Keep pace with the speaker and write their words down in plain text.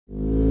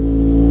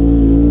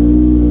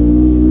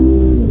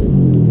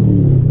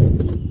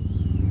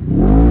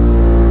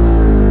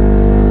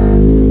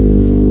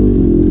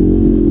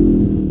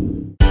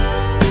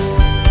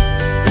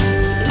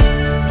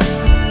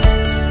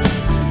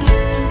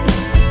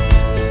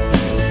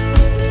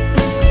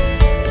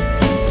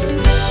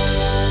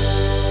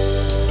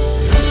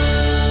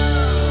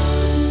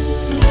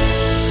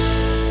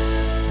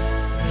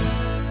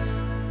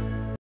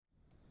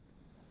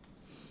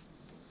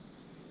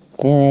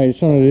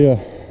just want to do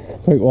a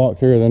quick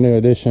walkthrough of the new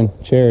edition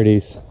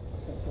Charity's,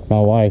 my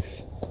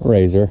wife's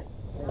RZR.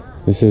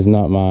 This is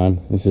not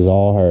mine, this is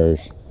all hers.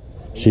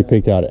 She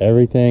picked out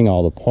everything,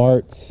 all the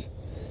parts.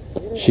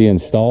 She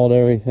installed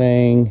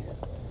everything.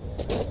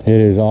 It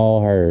is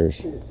all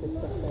hers.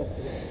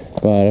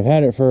 But I've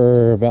had it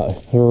for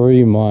about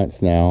 3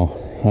 months now.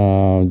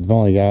 I've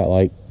only got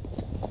like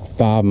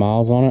 5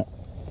 miles on it.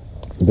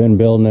 Been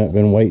building it,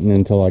 been waiting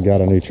until I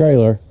got a new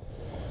trailer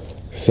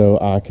so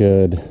I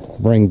could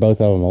bring both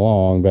of them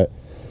along. But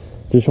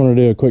just want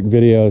to do a quick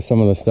video of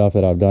some of the stuff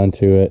that I've done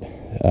to it.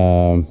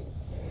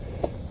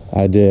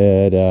 I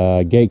did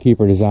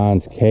Gatekeeper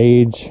Designs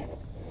cage.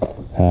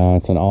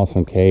 It's an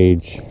awesome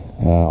cage.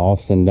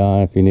 Austin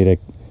done. If you need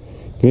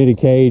a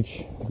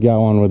cage, got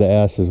one with the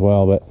S as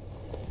well. But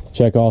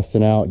check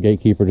Austin out,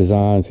 Gatekeeper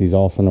Designs. He's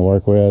awesome to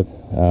work with.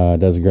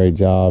 Does a great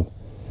job.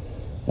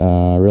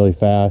 Really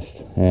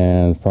fast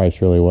and it's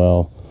priced really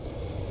well.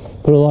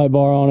 Put a light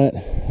bar on it.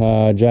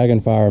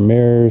 Dragonfire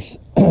mirrors.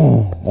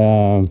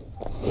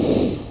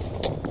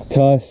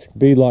 Tusk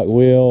Beadlock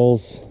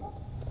wheels.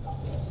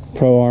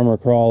 Pro Armor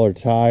Crawler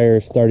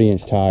tires,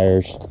 30-inch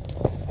tires.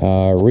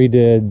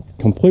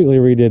 Completely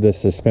redid the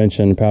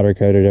suspension, powder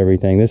coated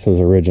everything. This was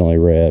originally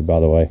red, by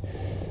the way.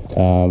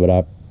 But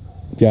I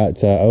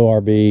got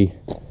ORB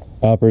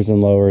uppers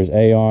and lowers,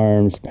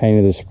 A-arms,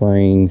 painted the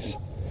springs.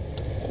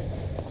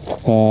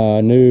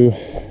 New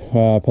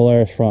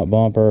Polaris front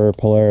bumper,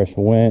 Polaris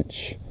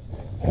winch,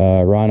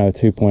 Rhino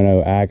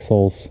 2.0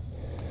 axles,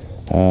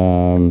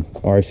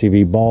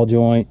 RCV ball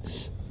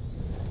joints,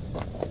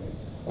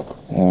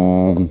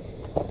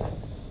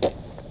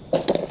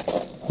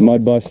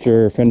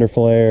 Mudbuster fender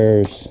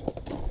flares,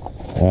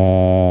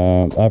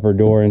 upper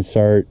door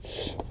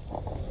inserts,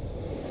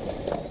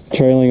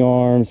 trailing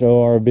arms,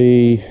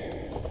 ORB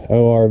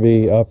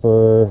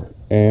upper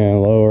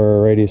and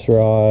lower radius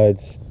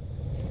rods,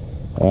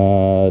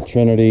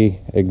 Trinity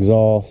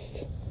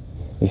exhaust.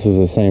 This is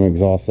the same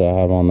exhaust that I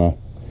have on the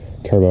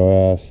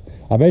Turbo S.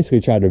 I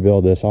basically tried to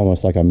build this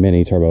almost like a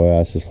mini Turbo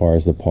S as far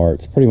as the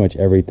parts. Pretty much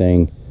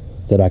everything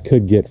that I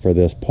could get for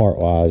this part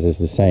wise is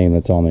the same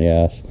that's on the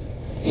S.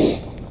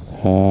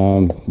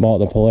 Bought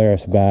the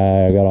Polaris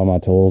bag, got all my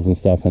tools and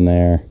stuff in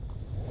there.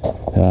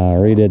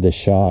 Redid the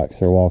shocks,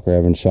 they're Walker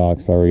Evans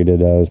shocks. I redid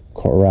those,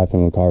 wrapped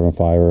them with carbon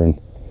fiber and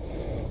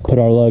put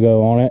our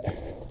logo on it.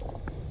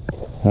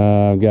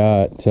 I've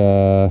got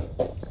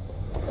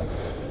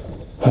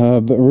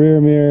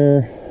rear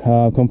mirror.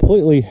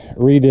 Completely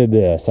redid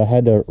this. I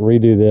had to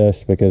redo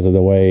this because of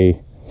the way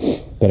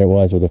that it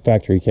was with the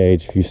factory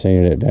cage. If you've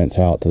seen it, it vents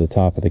out to the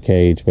top of the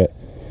cage. But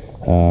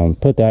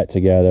put that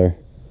together.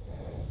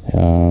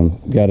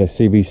 Got a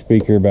CB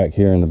speaker back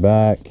here in the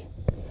back.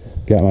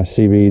 Got my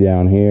CB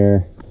down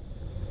here.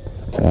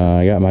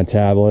 I got my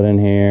tablet in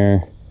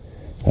here.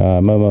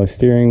 Momo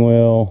steering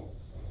wheel.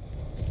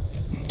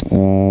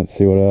 Let's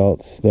see what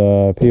else.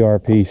 The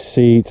PRP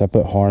seats, I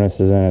put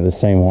harnesses in it, the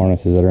same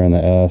harnesses that are in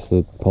the S,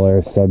 the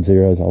Polaris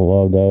Subzeros. I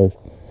love those.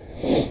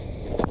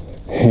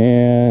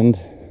 And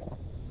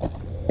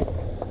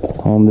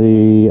on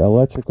the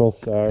electrical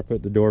side, I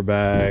put the door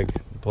bag,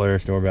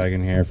 Polaris door bag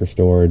in here for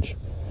storage.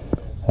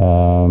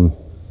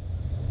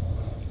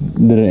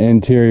 Did an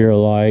interior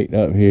light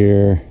up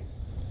here,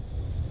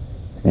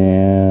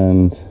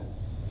 and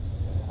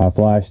I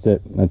flashed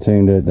it. I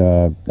tuned it,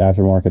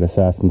 Aftermarket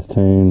Assassin's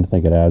tune. I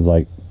think it adds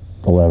like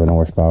 11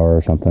 horsepower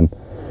or something.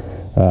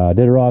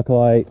 Did rock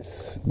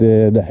lights,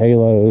 did the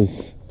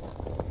halos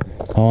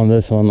on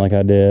this one like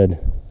I did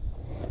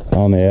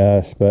on the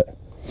S. But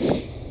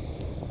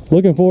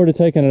looking forward to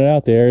taking it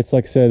out there. It's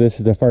like I said, this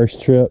is the first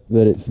trip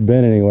that it's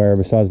been anywhere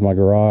besides my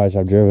garage.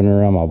 I've driven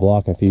around my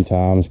block a few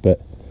times,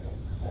 but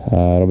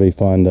it'll be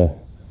fun to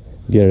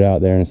get it out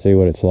there and see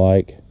what it's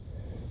like.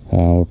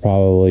 We're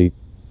probably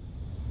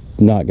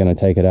not going to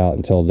take it out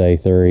until day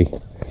 3.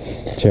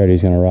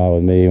 Charity's going to ride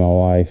with me, my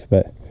wife.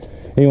 But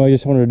anyway,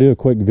 just wanted to do a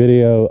quick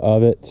video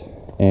of it,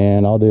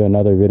 and I'll do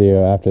another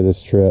video after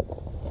this trip,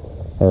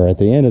 or at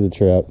the end of the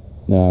trip,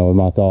 with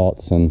my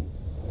thoughts and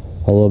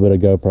a little bit of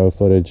GoPro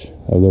footage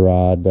of the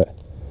ride. But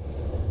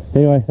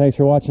anyway, thanks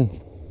for watching.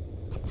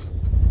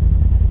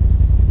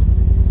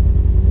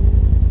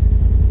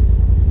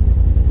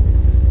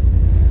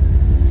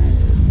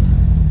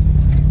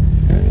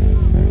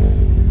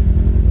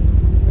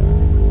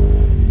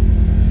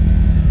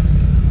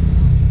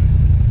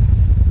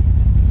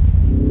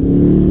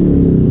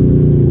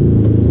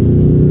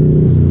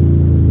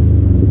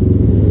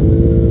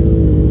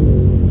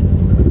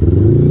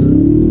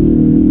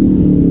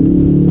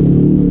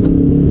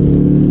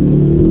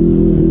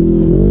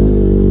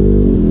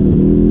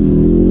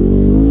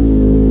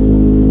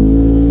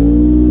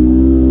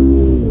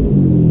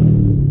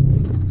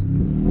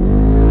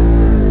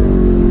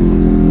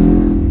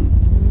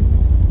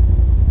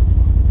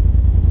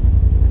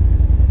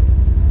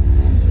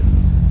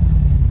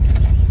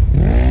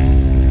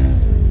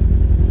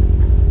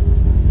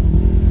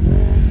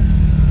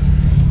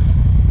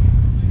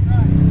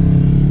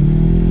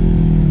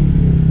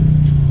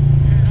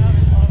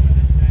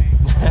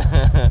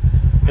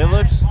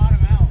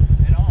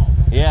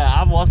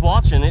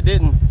 suspension. It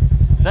didn't,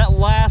 that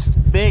last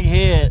big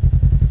hit,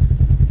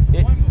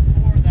 One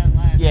before that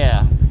last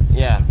yeah, one.